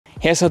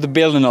Here's how to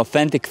build an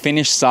authentic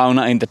Finnish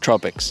sauna in the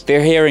tropics.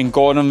 We're here in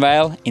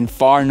Gordonvale in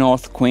far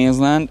north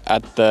Queensland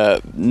at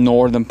the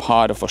northern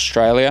part of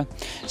Australia.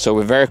 So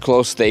we're very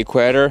close to the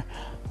equator.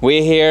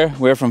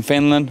 We're from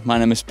Finland. My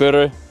name is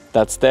Pyry.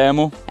 That's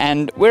Teemu.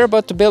 And we're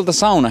about to build a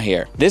sauna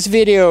here. This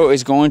video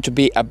is going to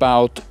be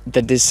about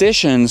the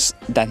decisions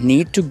that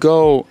need to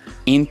go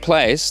in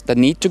place, that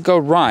need to go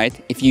right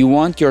if you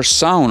want your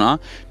sauna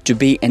to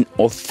be an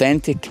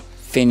authentic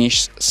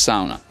Finnish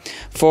sauna.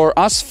 For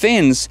us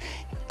Finns,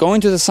 going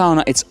to the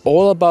sauna, it's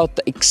all about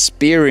the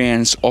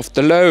experience of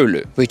the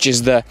löyly, which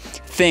is the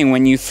thing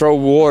when you throw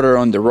water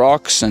on the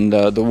rocks and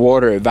the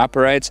water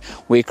evaporates,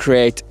 we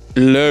create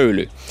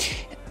löyly.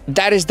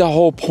 That is the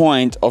whole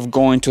point of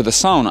going to the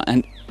sauna,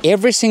 and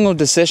every single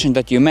decision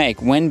that you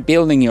make when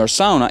building your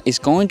sauna is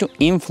going to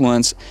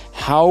influence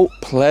how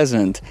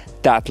pleasant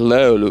that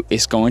löyly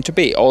is going to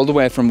be, all the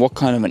way from what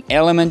kind of an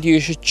element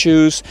you should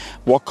choose,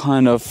 what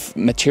kind of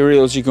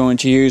materials you're going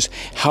to use,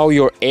 how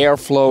your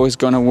airflow is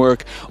going to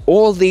work.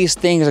 All these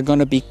things are going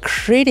to be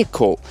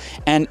critical,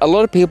 and a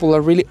lot of people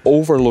are really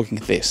overlooking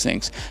these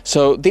things.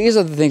 So these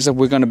are the things that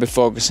we're going to be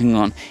focusing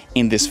on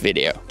in this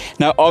video.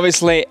 Now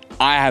obviously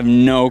I have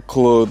no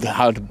clue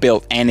how to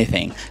build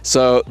anything,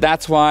 so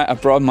that's why I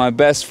brought my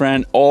best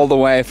friend all the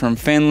way from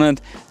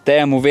Finland,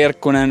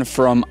 Teemu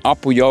from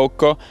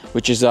Apujoukko,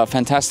 which is a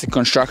fantastic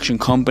construction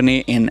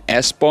company in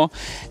Espoo.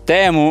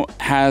 Teemu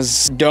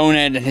has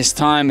donated his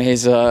time.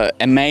 He's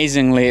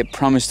amazingly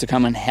promised to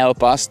come and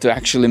help us to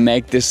actually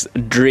make this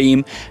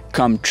dream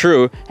come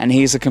true, and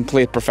he's a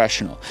complete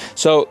professional.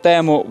 So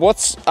Teemu,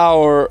 what's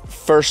our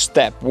first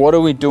step? What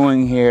are we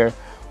doing here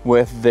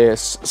with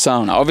this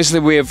sauna? Obviously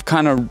we've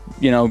kind of,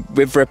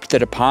 we've ripped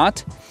it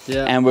apart.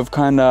 Yeah. And we've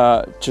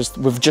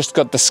just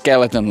got the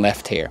skeleton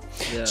left here.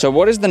 Yeah. So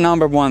what is the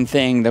number one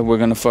thing that we're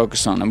going to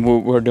focus on and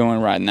we're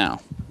doing right now?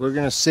 We're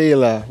going to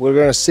seal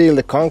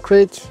the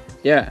concrete.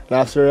 Yeah. And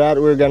after that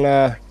we're going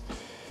to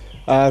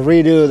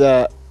redo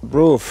the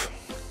roof.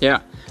 Yeah.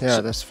 Yeah,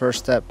 that's the first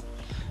step.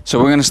 So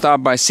we're going to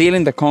start by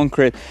sealing the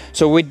concrete.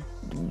 So we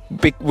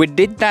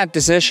did that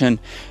decision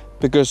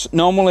because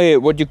normally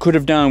what you could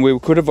have done, we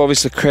could have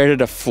obviously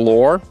created a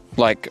floor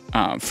like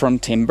from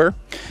timber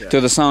to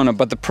the sauna,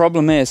 but the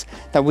problem is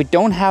that we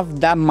don't have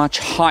that much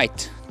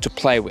height to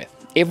play with.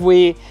 If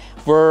we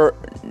were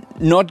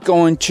not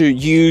going to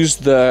use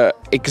the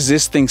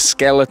existing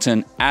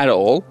skeleton at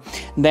all,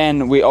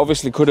 then we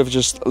obviously could have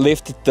just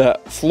lifted the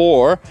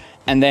floor,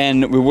 and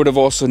then we would have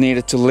also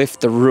needed to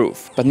lift the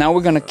roof. But now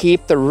we're going to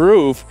keep the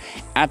roof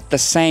at the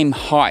same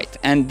height.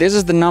 And this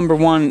is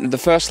the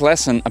first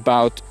lesson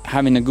about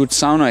having a good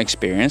sauna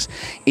experience,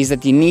 is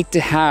that you need to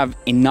have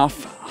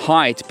enough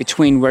height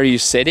between where you're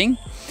sitting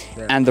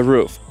and the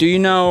roof. Do you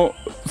know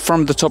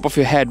from the top of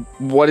your head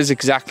what is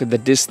exactly the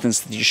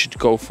distance that you should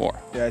go for?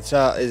 Yeah,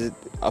 it's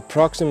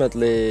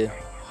approximately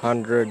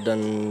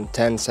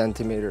 110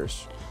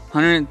 centimeters.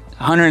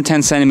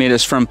 110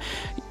 centimeters from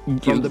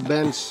the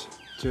bench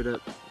to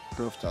the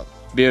rooftop.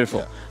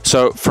 Beautiful. Yeah.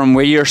 So from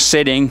where you're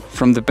sitting,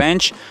 from the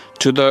bench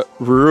to the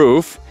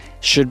roof,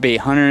 should be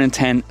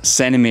 110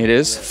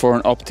 centimeters for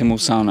an optimal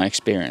sauna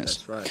experience.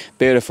 That's right.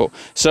 Beautiful.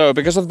 So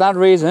because of that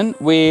reason,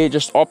 we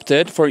just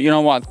opted for,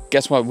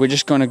 guess what? We're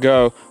just gonna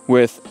go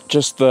with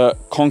just the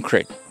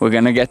concrete. We're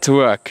gonna get to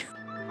work.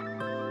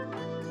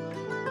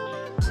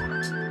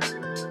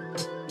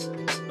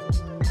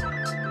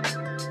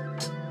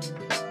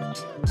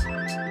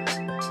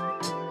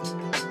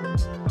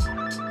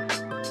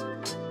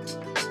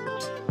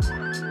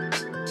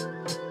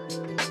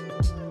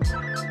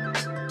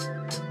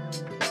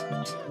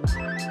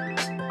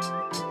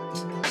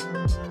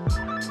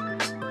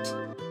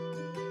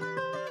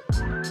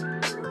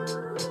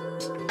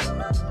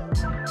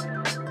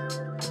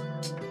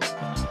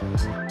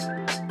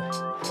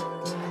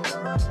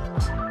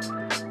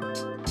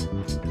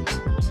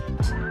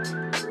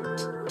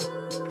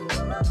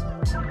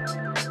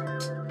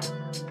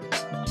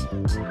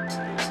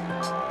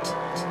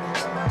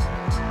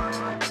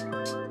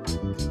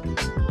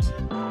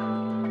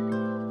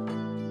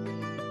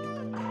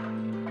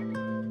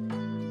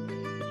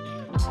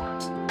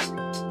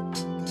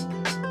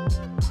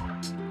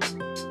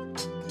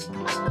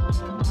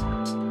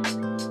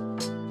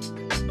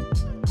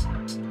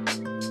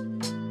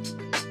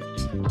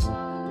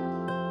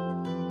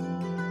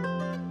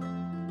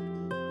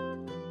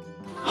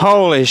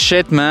 Holy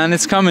shit, man,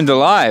 it's coming to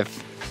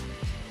life.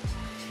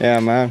 Yeah,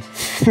 man.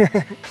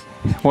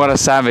 What a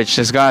savage.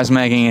 This guy's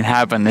making it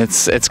happen.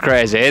 It's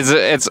crazy.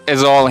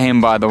 It's all him,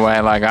 by the way.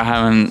 Like I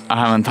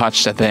haven't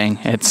touched a thing.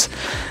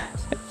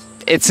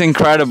 It's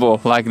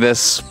incredible, like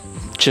this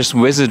just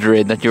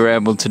wizardry that you're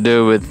able to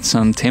do with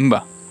some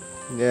timber.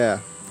 Yeah,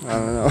 I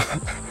don't know.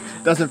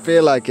 Doesn't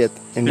feel like it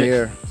in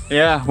here.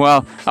 Yeah,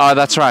 well,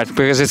 that's right,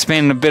 because it's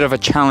been a bit of a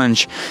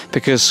challenge,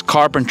 because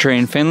carpentry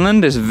in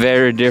Finland is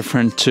very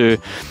different to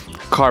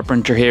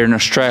carpenter here in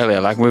Australia.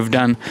 Like we've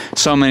done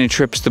so many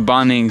trips to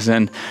Bunnings,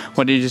 and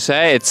what did you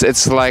say?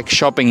 It's like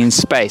shopping in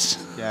space.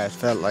 Yeah, it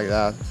felt like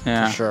that.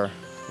 Yeah, for sure.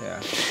 Yeah.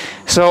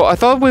 So I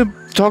thought we'd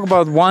talk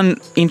about one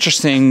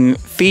interesting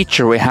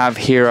feature we have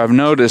here. I've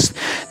noticed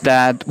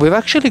that we've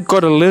actually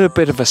got a little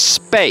bit of a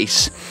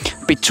space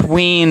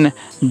between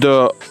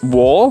the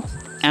wall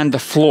and the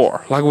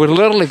floor. Like we're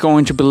literally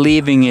going to be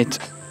leaving it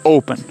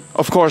open.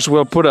 Of course,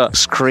 we'll put a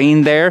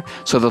screen there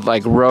so that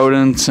like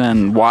rodents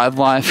and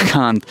wildlife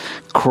can't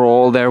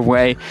crawl their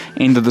way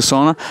into the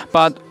sauna.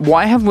 But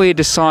why have we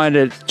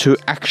decided to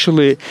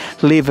actually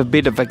leave a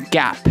bit of a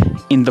gap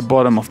in the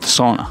bottom of the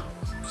sauna?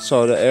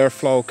 So the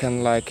airflow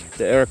can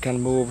the air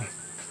can move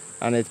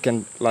and it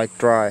can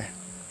dry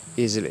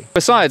easily.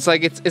 Besides,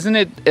 like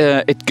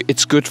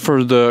it's good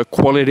for the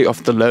quality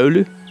of the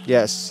löyly?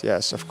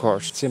 Yes, of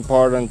course. It's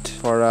important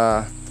for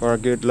a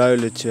good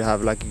löyly to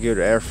have a good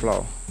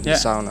airflow in the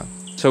sauna.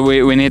 So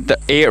we need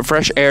the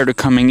fresh air to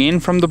coming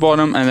in from the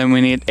bottom, and then we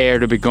need air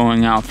to be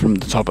going out from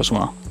the top as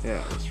well.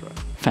 Yeah, that's right.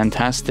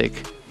 Fantastic.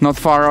 Not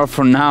far off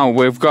from now.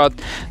 We've got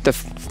the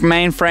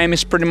main frame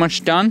is pretty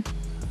much done.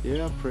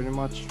 Yeah, pretty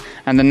much.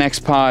 And the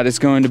next part is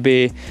going to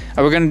be,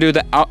 are we going to do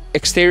the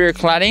exterior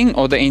cladding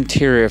or the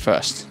interior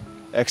first?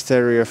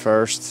 Exterior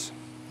first.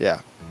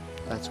 Yeah,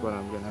 that's what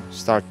I'm gonna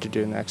start to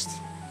do next.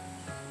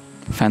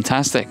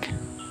 Fantastic.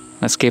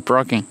 Let's keep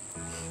rocking.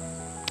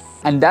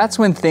 And that's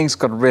when things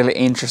got really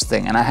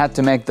interesting, and I had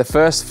to make the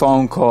first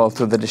phone call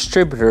to the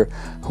distributor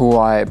who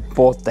I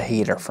bought the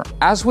heater from.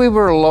 As we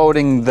were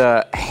loading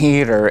the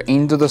heater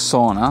into the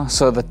sauna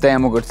so that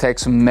Teemu could take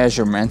some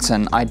measurements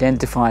and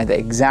identify the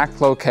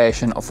exact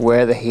location of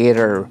where the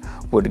heater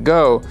would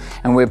go,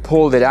 and we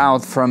pulled it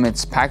out from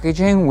its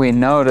packaging, we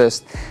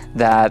noticed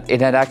that it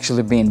had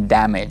actually been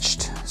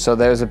damaged. So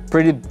there's a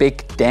pretty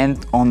big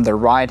dent on the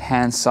right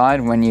hand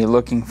side when you're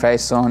looking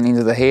face on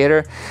into the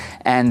heater,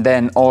 and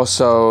then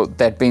also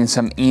there'd been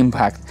some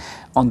impact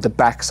on the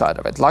back side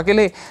of it.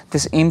 Luckily,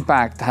 this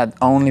impact had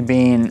only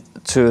been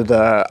to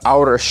the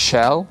outer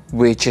shell,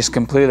 which is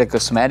completely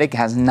cosmetic,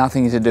 has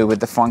nothing to do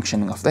with the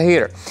functioning of the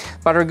heater.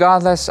 But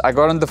regardless, I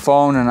got on the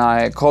phone and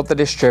I called the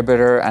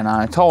distributor and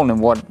I told him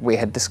what we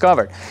had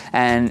discovered.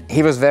 And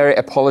he was very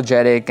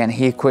apologetic, and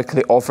he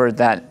quickly offered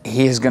that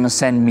he's gonna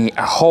send me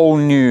a whole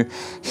new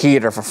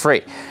heater for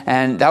free.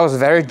 And that was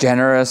very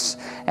generous,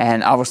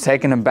 and I was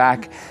taken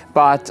aback.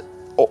 But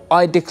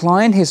I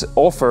declined his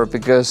offer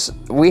because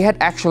we had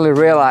actually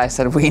realized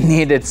that we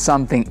needed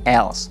something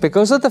else.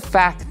 Because of the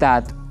fact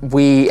that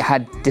we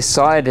had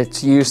decided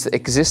to use the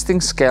existing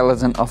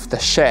skeleton of the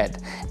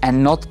shed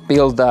and not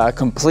build a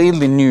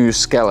completely new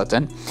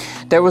skeleton,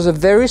 there was a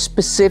very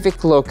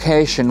specific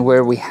location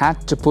where we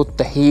had to put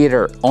the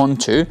heater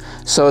onto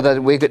so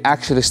that we could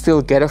actually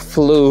still get a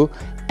flue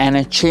and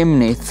a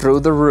chimney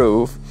through the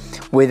roof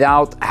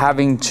without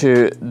having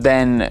to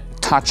then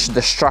touch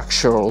the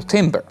structural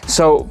timber.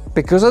 So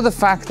because of the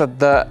fact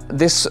that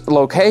this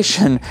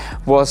location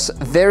was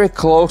very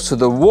close to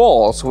the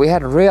walls, we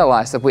had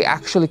realized that we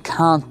actually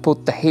can't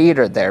put the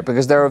heater there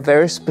because there are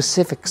very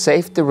specific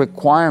safety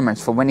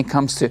requirements for when it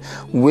comes to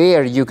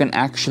where you can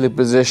actually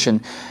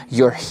position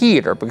your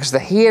heater, because the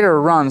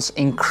heater runs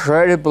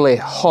incredibly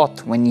hot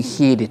when you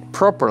heat it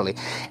properly,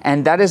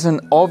 and that is an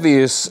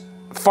obvious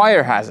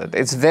fire hazard.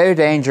 It's very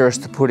dangerous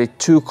to put it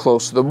too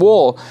close to the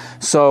wall.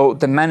 So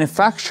the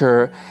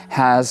manufacturer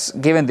has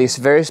given these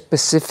very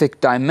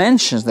specific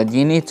dimensions that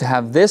you need to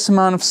have this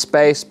amount of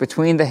space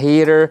between the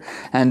heater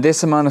and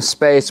this amount of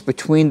space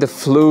between the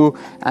flue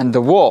and the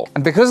wall.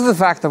 And because of the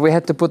fact that we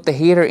had to put the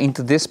heater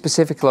into this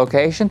specific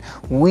location,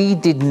 we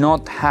did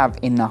not have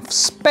enough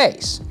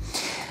space.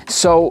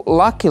 So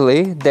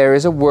luckily there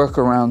is a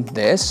workaround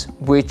this,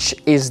 which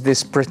is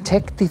this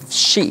protective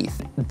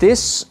sheath.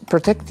 This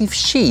protective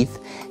sheath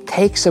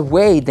takes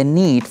away the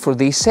need for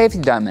these safety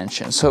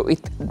dimensions. So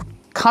it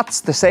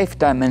cuts the safety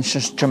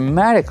dimensions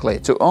dramatically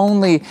to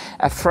only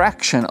a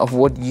fraction of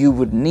what you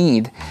would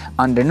need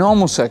under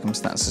normal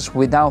circumstances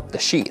without the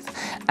sheath.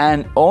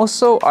 And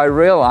also I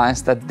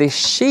realized that this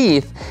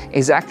sheath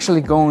is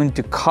actually going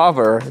to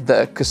cover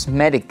the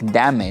cosmetic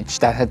damage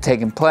that had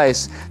taken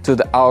place to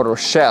the outer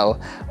shell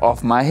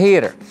of my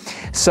heater.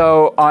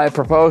 So I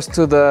proposed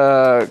to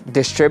the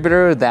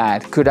distributor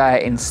that could I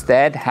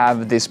instead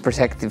have this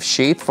protective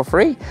sheath for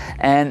free,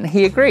 and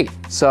he agreed.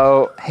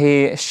 So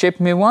he shipped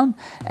me one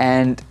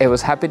and it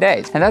was happy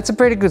days. And that's a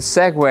pretty good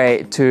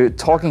segue to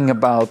talking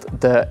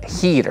about the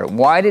heater.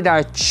 Why did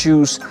I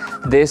choose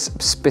this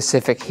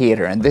specific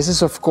heater? And this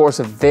is of course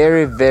a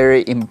very,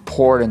 very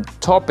important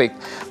topic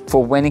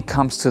for when it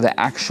comes to the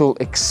actual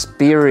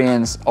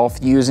experience of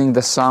using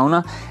the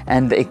sauna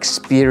and the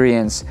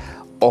experience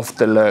of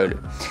the löyly.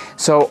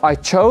 So I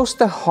chose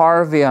the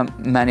Harvia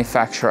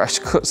manufacturer. I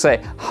could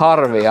say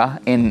Harvia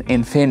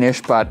in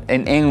Finnish, but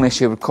in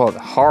English you would call it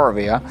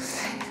Harvia.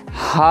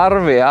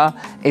 Harvia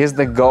is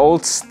the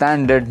gold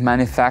standard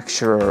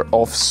manufacturer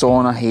of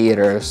sauna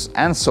heaters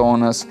and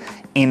saunas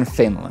in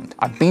Finland.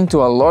 I've been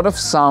to a lot of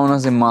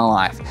saunas in my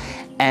life,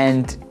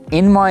 and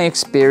in my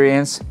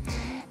experience,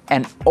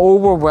 an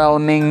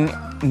overwhelming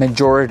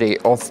majority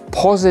of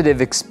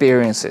positive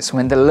experiences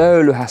when the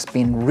löyly has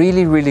been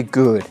really, really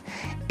good,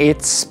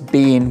 it's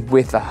been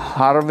with a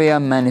Harvia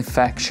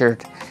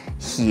manufactured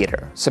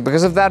heater. So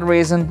because of that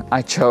reason,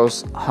 I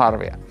chose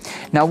Harvia.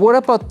 Now, what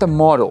about the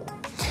model?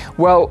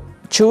 Well,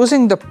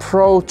 choosing the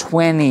Pro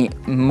 20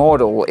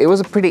 model, it was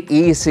a pretty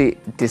easy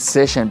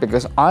decision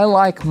because I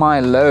like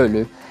my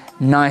löyly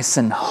nice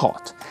and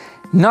hot.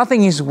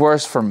 Nothing is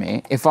worse for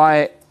me if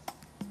I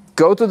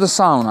go to the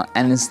sauna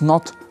and it's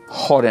not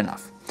hot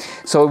enough.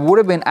 So it would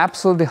have been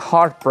absolutely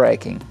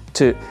heartbreaking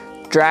to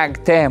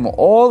drag Teemu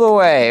all the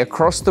way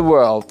across the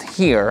world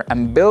here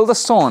and build a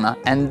sauna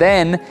and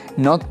then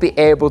not be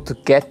able to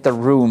get the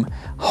room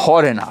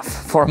hot enough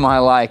for my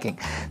liking.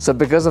 So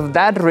because of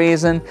that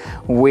reason,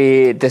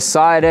 we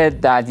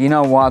decided that, you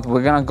know what,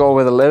 we're gonna go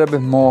with a little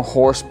bit more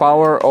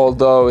horsepower,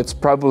 although it's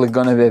probably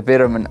gonna be a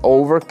bit of an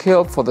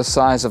overkill for the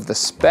size of the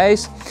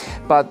space.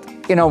 But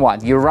you know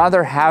what, you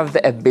rather have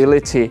the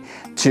ability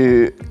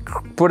to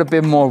put a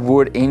bit more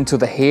wood into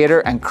the heater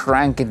and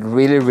crank it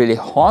really, really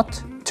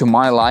hot to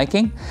my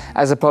liking,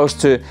 as opposed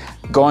to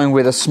going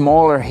with a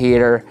smaller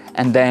heater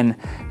and then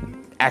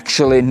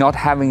actually not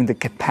having the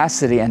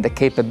capacity and the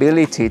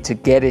capability to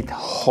get it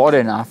hot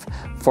enough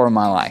for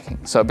my liking.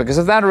 So because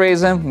of that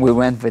reason, we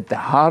went with the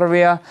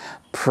Harvia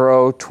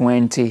Pro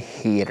 20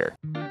 heater.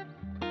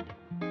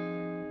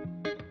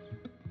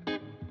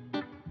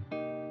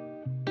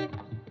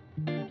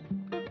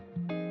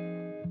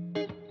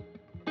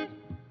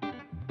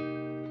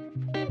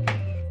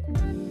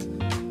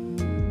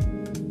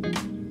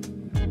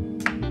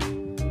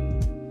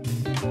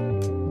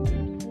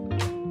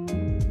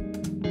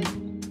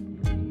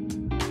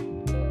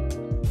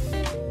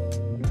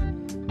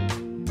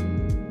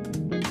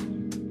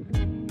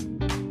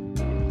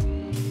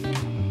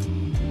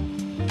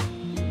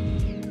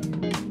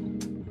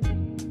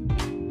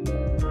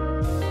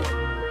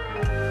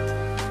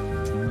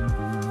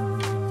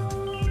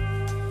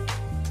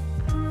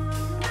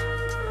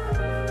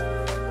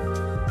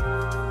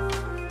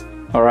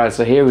 Alright,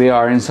 so here we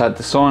are inside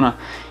the sauna.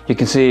 You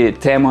can see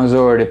Teemu has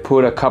already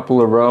put a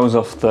couple of rows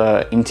of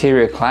the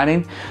interior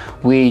cladding.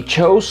 We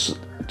chose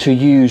to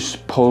use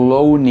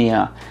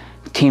Polonia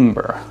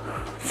timber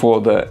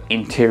for the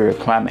interior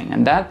cladding,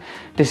 and that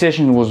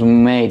decision was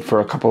made for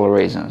a couple of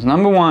reasons.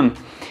 Number one,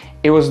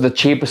 it was the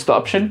cheapest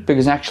option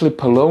because actually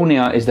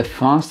Polonia is the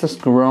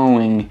fastest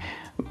growing,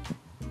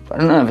 I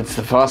don't know if it's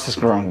the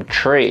fastest growing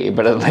tree,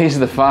 but at least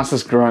the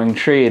fastest growing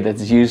tree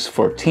that's used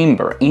for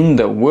timber in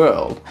the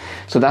world.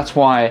 So that's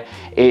why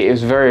it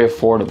is very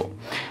affordable.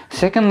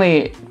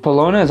 Secondly,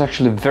 Polonia is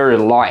actually very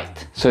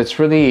light, so it's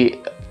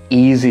really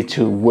easy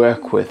to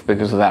work with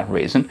because of that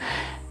reason.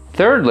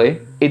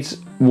 Thirdly, it's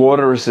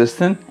water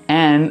resistant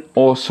and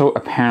also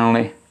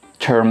apparently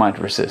termite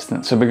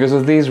resistant. So because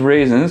of these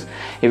reasons,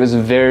 it was a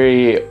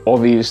very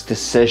obvious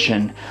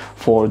decision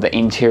for the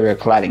interior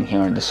cladding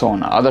here in the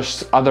sauna.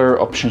 Other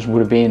options would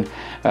have been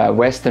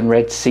Western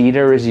red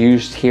cedar is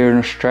used here in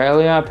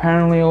Australia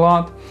apparently a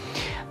lot,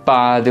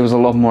 but it was a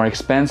lot more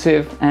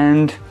expensive.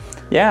 And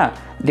yeah,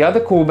 the other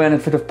cool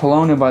benefit of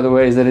Polonia, by the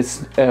way, is that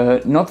it's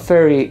not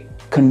very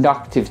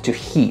conductive to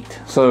heat.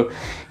 So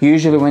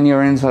usually when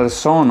you're inside a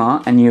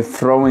sauna and you're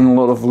throwing a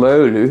lot of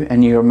löyly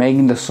and you're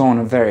making the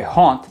sauna very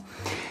hot,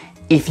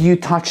 if you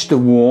touch the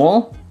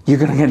wall, you're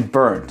gonna get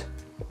burned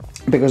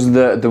because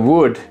the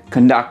wood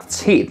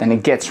conducts heat and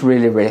it gets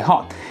really, really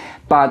hot.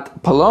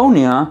 But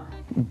Polonia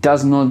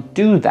does not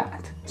do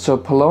that. So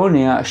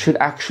Polonia should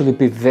actually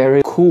be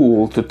very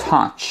cool to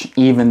touch,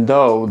 even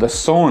though the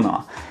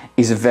sauna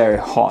is very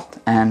hot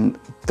and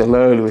the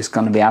löyly is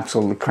gonna be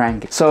absolutely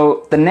cranky.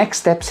 So the next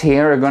steps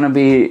here are gonna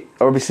be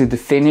obviously to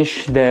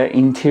finish the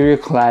interior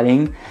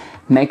cladding,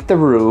 make the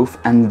roof,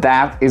 and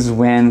that is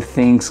when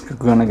things are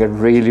gonna get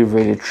really,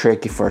 really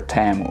tricky for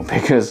Teemu,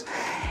 because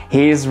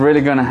he's really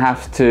gonna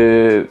have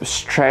to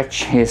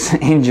stretch his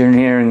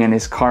engineering and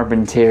his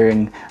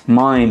carpentering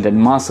mind and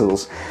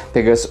muscles,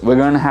 because we're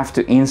gonna have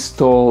to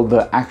install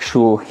the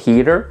actual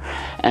heater,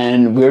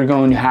 and we're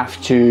going to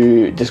have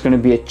to, there's gonna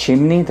be a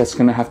chimney that's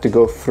gonna have to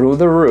go through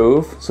the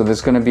roof, so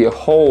there's gonna be a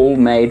hole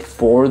made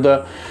for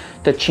the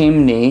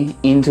chimney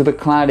into the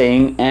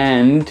cladding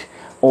and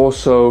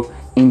also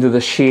into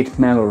the sheet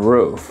metal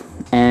roof.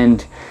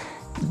 And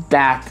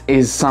that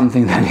is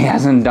something that he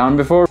hasn't done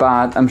before,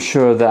 but I'm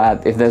sure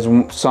that if there's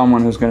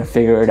someone who's gonna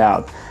figure it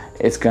out,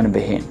 it's gonna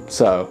be him.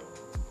 So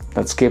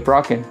let's keep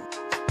rocking.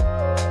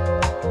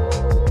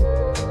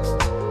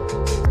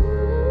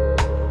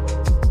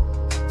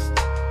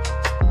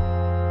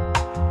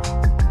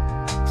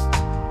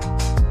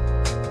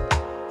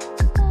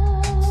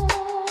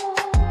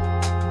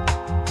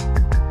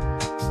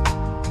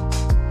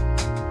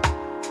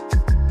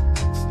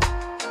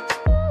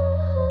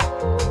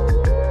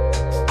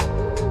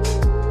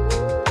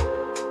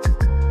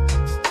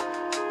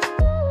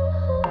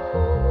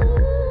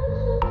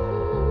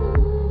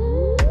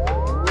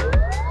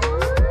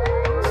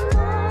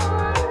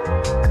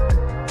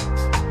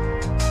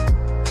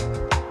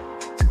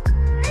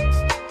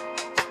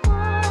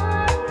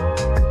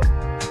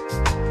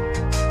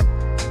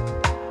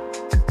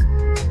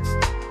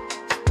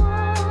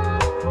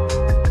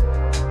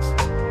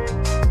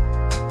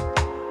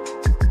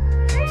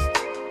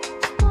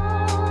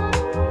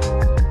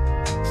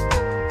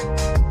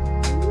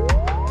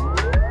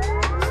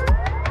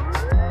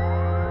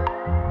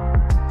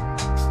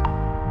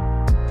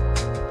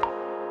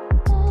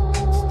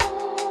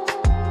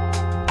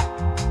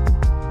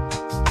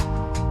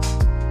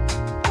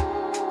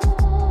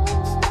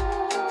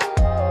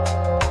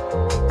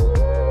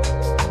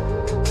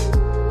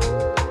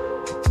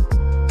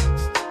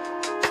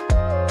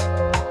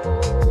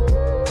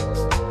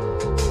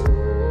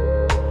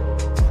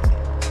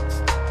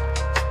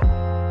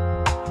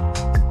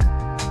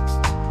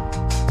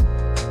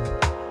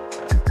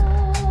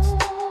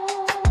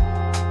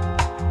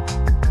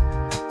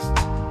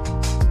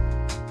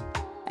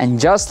 And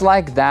just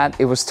like that,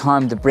 it was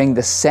time to bring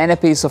the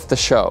centerpiece of the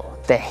show,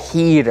 the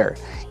heater,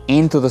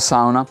 into the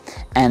sauna,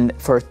 and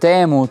for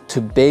Teemu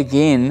to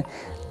begin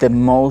the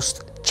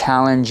most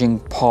challenging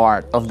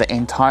part of the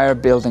entire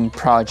building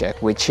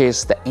project, which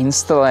is the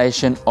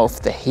installation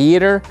of the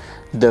heater,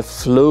 the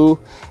flue,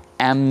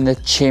 and the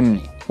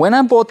chimney. When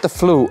I bought the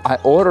flue, I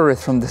ordered it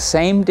from the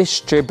same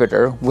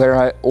distributor where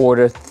I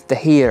ordered the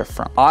heater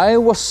from. I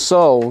was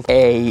sold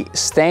a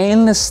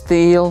stainless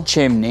steel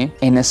chimney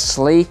in a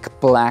sleek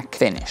black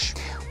finish.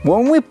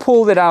 When we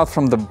pulled it out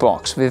from the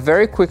box, we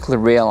very quickly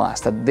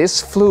realized that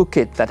this flue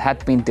kit that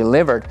had been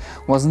delivered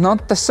was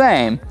not the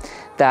same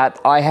that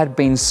I had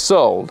been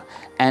sold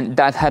and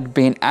that had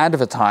been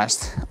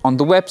advertised on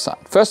the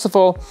website. First of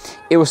all,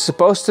 it was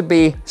supposed to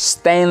be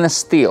stainless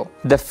steel.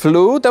 The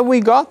flue that we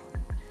got,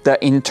 the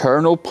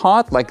internal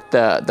part, like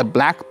the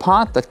black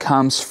part that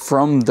comes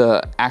from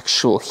the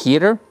actual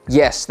heater,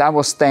 yes, that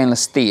was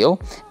stainless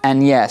steel,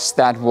 and yes,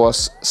 that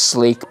was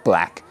sleek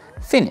black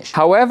finish.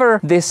 However,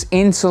 this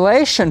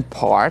insulation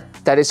part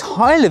that is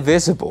highly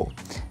visible,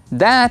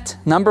 that,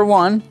 number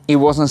one, it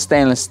wasn't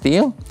stainless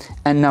steel,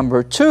 and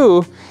number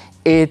two,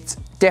 it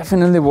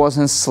definitely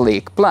wasn't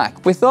sleek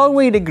black. We thought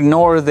we'd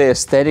ignore the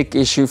aesthetic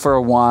issue for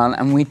a while,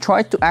 and we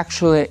tried to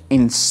actually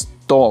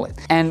install it.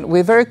 And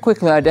we very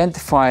quickly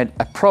identified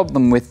a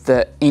problem with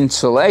the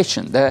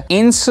insulation. The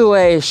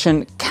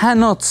insulation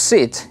cannot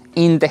sit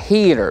in the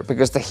heater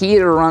because the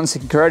heater runs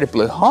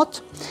incredibly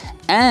hot,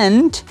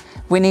 and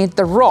we need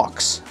the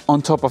rocks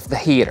on top of the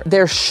heater.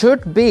 There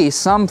should be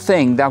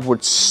something that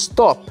would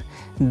stop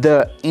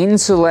the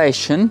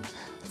insulation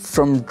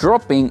from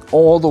dropping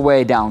all the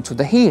way down to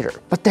the heater,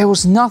 but there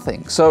was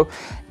nothing. So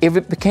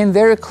it became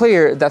very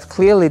clear that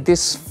clearly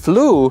this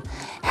flue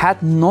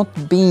had not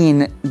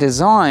been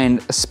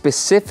designed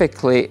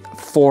specifically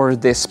for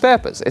this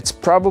purpose. It's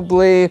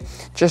probably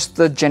just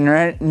the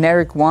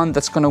generic one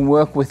that's going to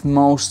work with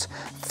most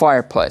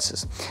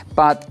fireplaces,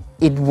 but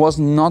it was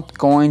not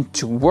going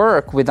to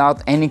work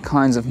without any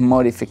kinds of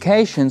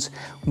modifications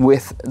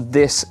with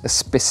this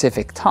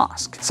specific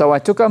task. So I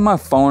took out my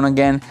phone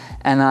again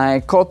and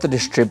I called the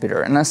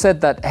distributor and I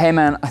said that, hey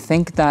man, I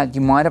think that you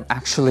might have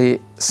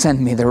actually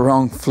sent me the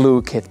wrong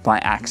flue kit by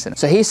accident.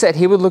 So he said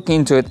he would look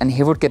into it and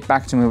he would get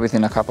back to me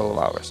within a couple of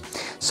hours.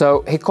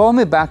 So he called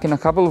me back in a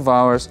couple of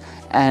hours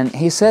and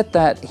he said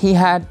that he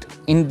had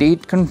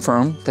indeed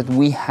confirmed that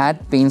we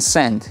had been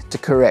sent the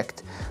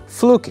correct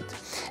flue kit.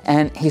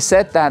 And he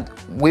said that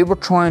we were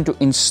trying to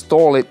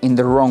install it in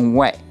the wrong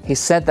way. He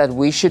said that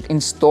we should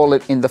install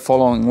it in the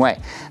following way.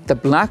 The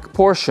black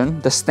portion,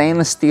 the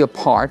stainless steel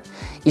part,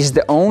 is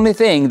the only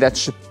thing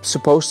that's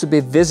supposed to be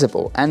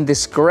visible. And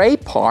this gray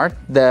part,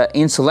 the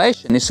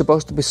insulation, is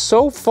supposed to be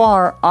so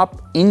far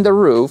up in the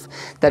roof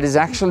that is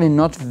actually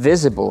not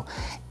visible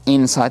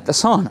inside the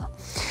sauna.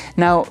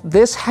 Now,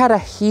 this had a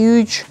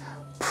huge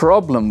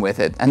problem with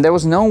it, and there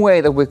was no way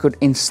that we could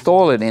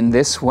install it in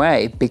this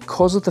way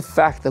because of the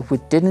fact that we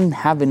didn't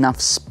have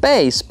enough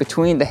space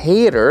between the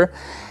heater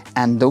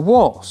and the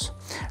walls.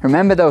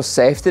 Remember those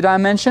safety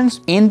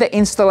dimensions? In the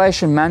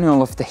installation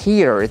manual of the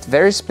heater, it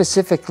very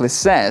specifically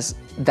says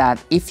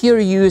that if you're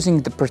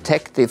using the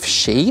protective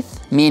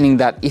sheath, meaning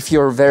that if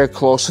you're very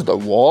close to the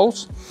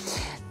walls,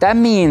 that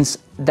means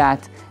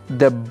that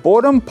the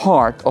bottom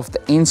part of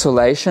the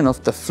insulation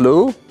of the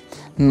flue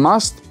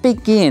must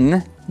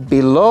begin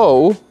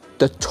below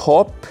the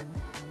top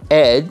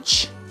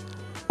edge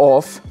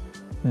of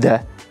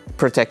the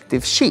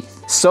protective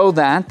sheath, so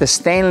that the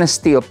stainless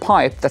steel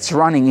pipe that's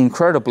running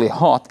incredibly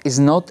hot is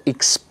not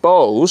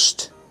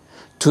exposed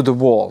to the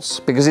walls,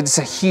 because it's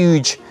a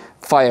huge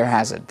fire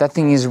hazard. That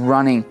thing is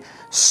running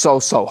so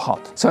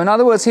hot. So in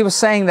other words, he was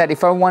saying that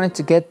if I wanted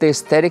to get the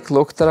aesthetic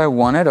look that I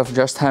wanted of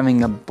just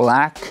having a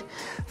black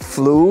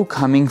flue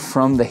coming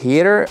from the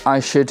heater,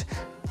 I should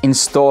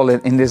install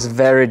it in this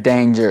very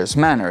dangerous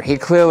manner. He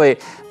clearly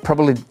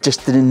probably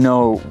just didn't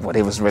know what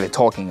he was really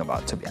talking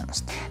about, to be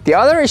honest. The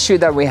other issue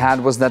that we had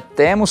was that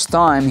Teemu's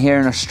time here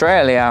in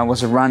Australia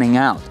was running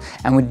out,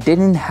 and we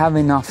didn't have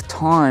enough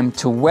time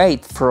to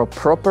wait for a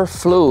proper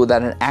flue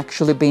that had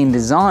actually been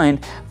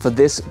designed for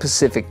this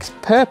specific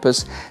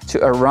purpose to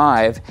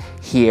arrive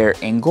here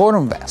in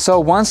Gordonvale. So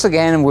once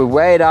again, we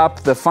weighed up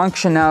the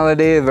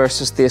functionality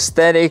versus the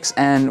aesthetics,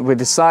 and we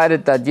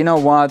decided that, you know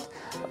what,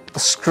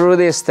 screw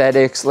the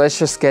aesthetics, let's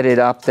just get it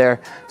up there.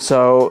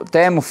 So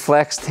Teemu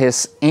flexed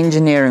his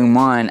engineering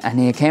mind and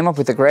he came up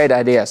with a great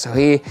idea. So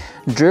he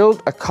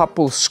drilled a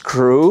couple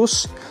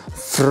screws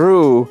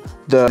through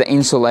the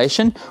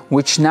insulation,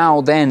 which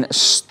now then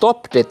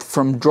stopped it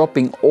from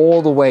dropping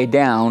all the way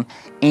down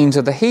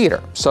into the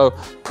heater. So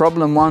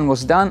problem one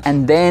was done,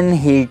 and then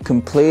he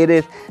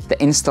completed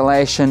the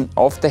installation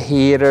of the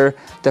heater,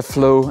 the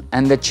flue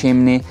and the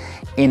chimney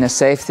in a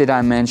safety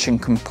dimension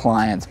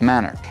compliant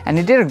manner. And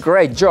he did a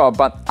great job,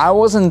 but I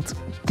wasn't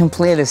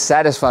completely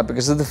satisfied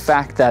because of the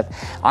fact that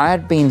I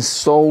had been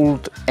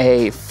sold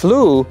a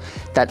flue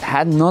that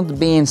had not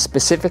been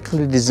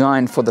specifically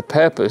designed for the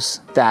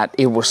purpose that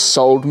it was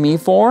sold me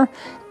for,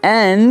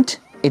 and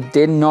it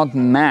did not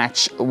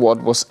match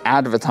what was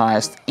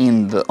advertised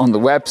on the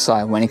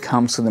website when it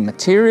comes to the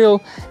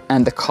material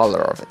and the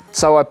color of it.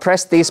 So I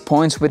pressed these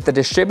points with the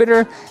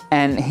distributor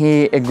and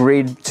he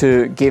agreed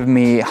to give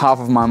me half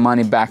of my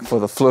money back for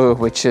the flue,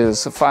 which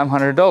is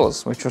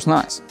 $500, which was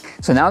nice.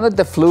 So now that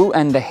the flue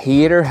and the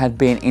heater had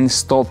been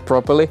installed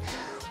properly,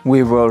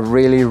 we were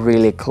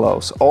really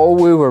close. All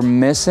we were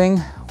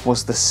missing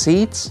was the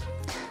seats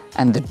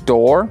and the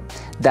door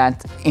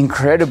that,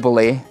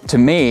 incredibly, to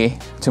me,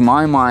 to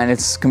my mind,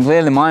 it's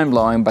completely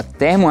mind-blowing, but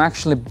Teemu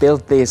actually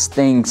built these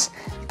things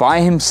by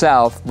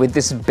himself with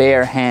his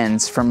bare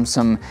hands from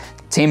some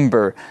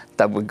timber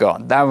that we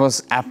got. That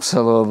was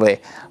absolutely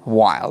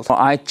wild.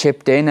 I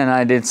chipped in and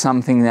I did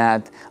something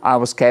that I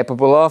was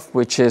capable of,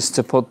 which is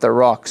to put the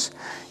rocks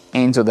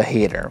into the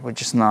heater,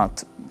 which is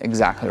not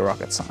exactly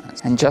rocket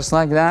science. And just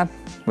like that,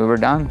 we were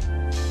done.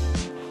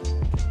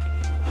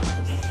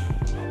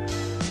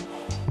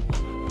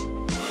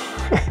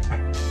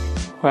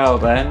 Well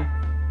then,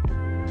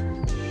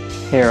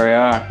 here we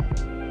are.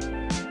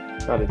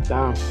 Got it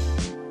down.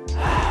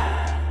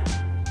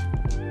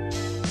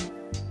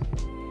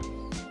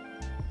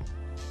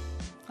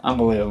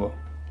 Unbelievable.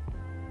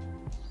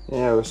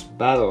 Yeah, it was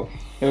battle.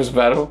 It was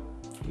battle?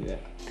 Yeah.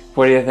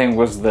 What do you think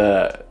was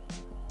the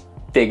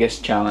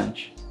biggest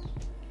challenge?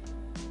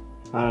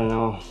 I don't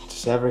know,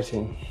 just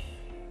everything.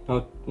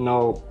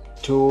 No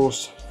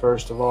tools,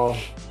 first of all.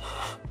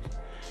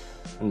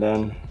 And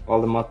then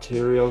all the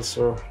materials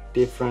are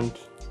different.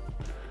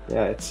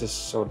 Yeah, it's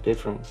just so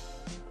different.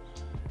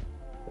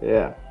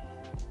 Yeah.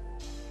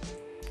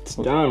 It's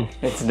done.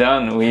 It's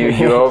done.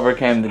 You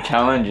overcame the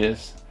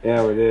challenges.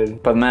 Yeah, we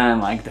did. But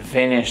man, like the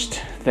finished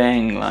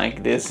thing,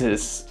 like this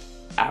is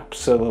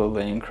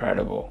absolutely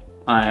incredible.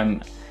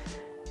 I'm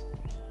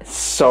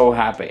so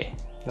happy.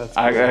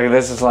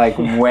 This is like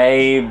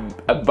way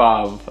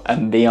above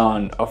and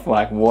beyond of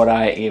like what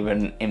I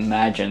even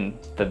imagined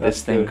that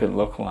this thing could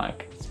look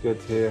like. It's good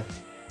to hear.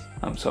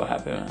 I'm so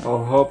happy, man.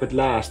 I hope it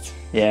lasts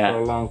for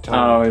a long time.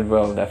 Oh, it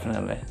will,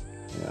 definitely.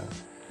 Yeah.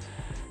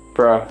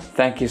 Bro,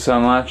 thank you so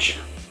much.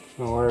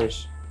 No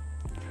worries.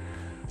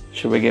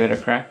 Should we give it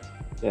a crack?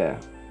 Yeah.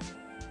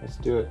 Let's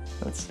do it.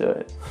 Let's do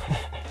it.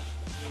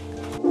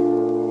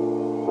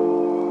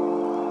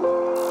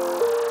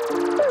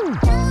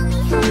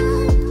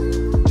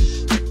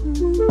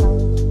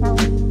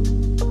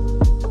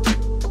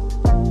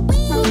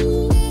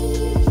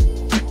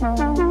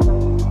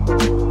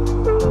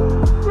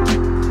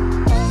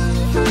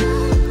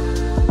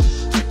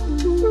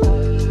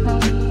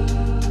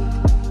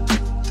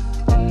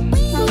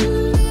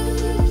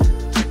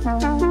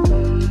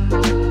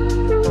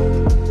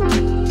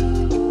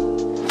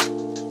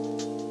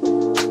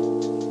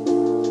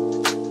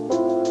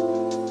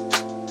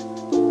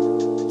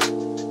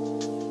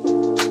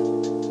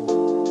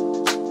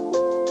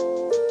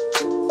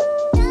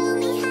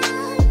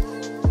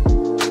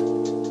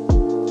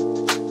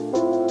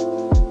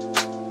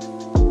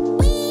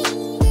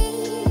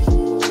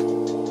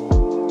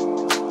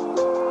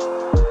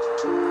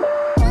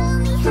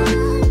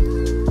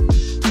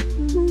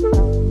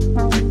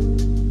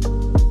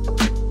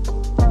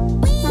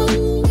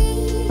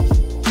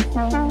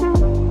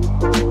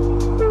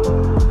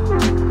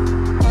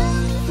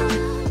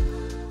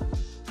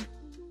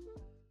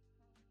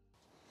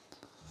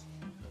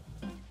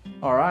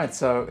 Alright,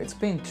 so it's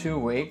been 2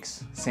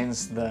 weeks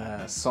since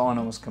the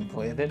sauna was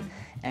completed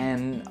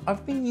and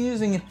I've been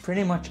using it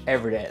pretty much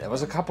every day. There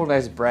was a couple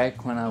days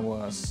break when I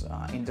was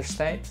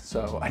interstate,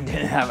 so I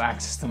didn't have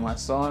access to my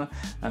sauna,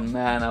 and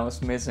man, I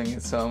was missing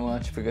it so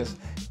much because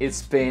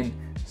it's been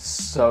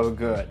so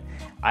good.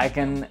 I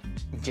can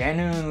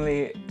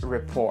genuinely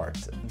report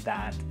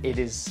that it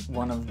is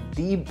one of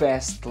the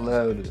best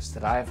löylys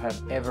that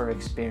I've ever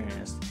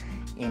experienced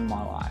in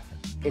my life.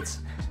 It's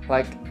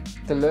like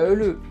the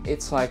löyly,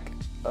 it's like,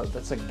 oh,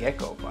 that's a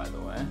gecko by the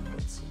way,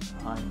 it's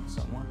hiding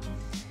somewhere.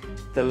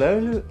 The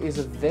löyly is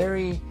a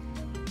very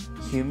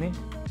humid,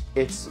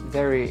 it's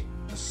very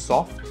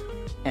soft,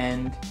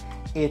 and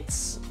it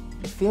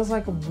feels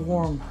like a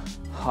warm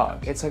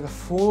hug. It's like a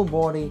full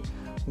body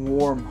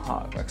warm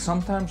hug. Like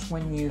sometimes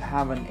when you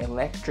have an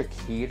electric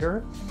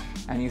heater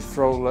and you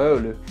throw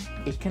löyly,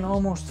 it can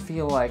almost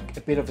feel like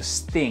a bit of a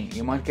sting.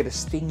 You might get a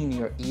sting in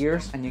your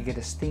ears and you get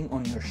a sting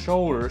on your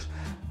shoulders,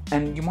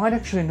 and you might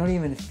actually not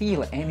even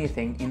feel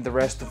anything in the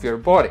rest of your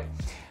body.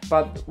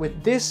 But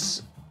with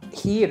this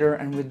heater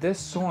and with this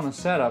sauna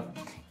setup,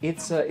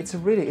 it's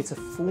a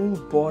full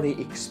body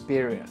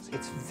experience.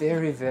 It's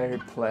very, very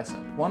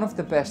pleasant. One of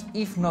the best,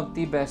 if not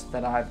the best,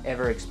 that I've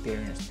ever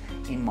experienced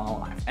in my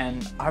life.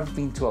 And I've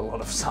been to a lot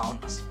of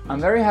saunas.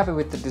 I'm very happy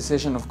with the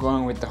decision of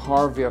going with the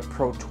Harvia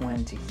Pro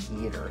 20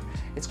 heater.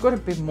 It's got a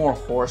bit more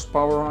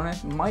horsepower on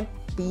it. It might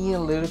be a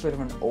little bit of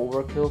an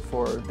overkill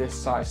for this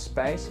size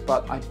space,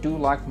 but I do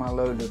like my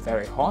löyly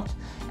very hot,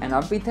 and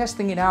I've been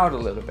testing it out a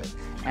little bit,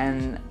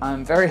 and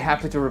I'm very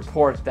happy to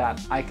report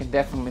that I can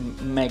definitely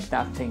make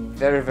that thing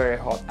very, very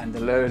hot, and the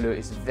löyly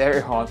is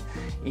very hot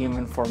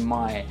even for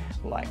my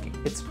liking.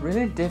 It's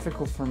really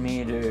difficult for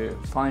me to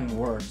find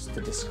words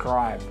to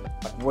describe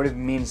like what it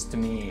means to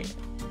me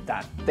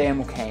that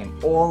Teemu came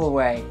all the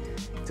way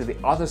to the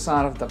other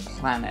side of the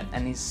planet,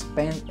 and he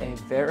spent a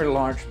very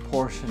large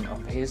portion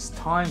of his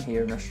time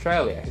here in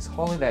Australia, his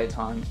holiday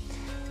time,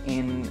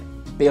 in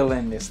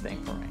building this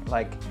thing for me.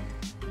 Like,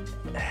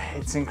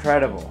 it's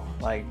incredible.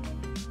 Like,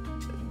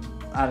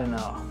 I don't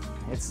know,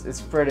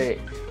 it's pretty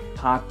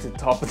hard to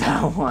top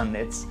that one.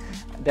 It's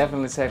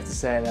definitely safe to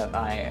say that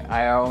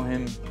I owe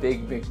him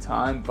big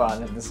time,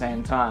 but at the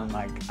same time,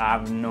 like, I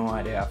have no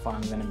idea if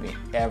I'm gonna be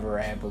ever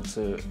able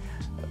to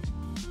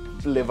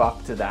live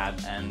up to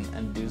that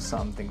and do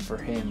something for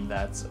him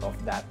that's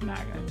of that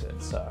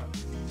magnitude. So,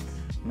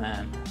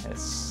 man,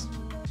 it's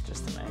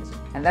just amazing.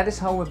 And that is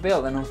how we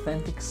build an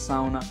authentic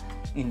sauna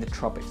in the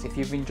tropics. If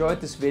you've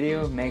enjoyed this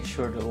video, make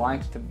sure to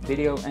like the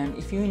video, and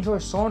if you enjoy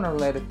sauna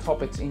related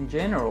topics in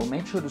general,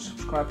 make sure to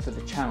subscribe to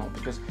the channel,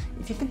 because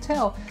if you can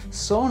tell,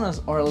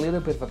 saunas are a little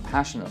bit of a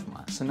passion of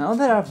mine. So now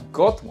that I've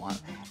got one,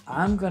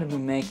 I'm gonna be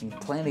making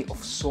plenty of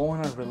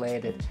sauna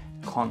related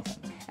content.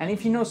 And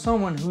if you know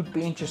someone who'd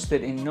be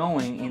interested in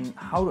knowing in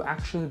how to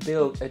actually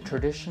build a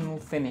traditional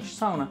Finnish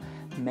sauna,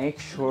 make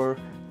sure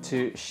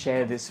to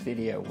share this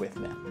video with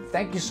them.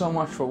 Thank you so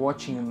much for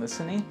watching and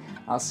listening.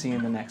 I'll see you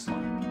in the next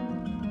one.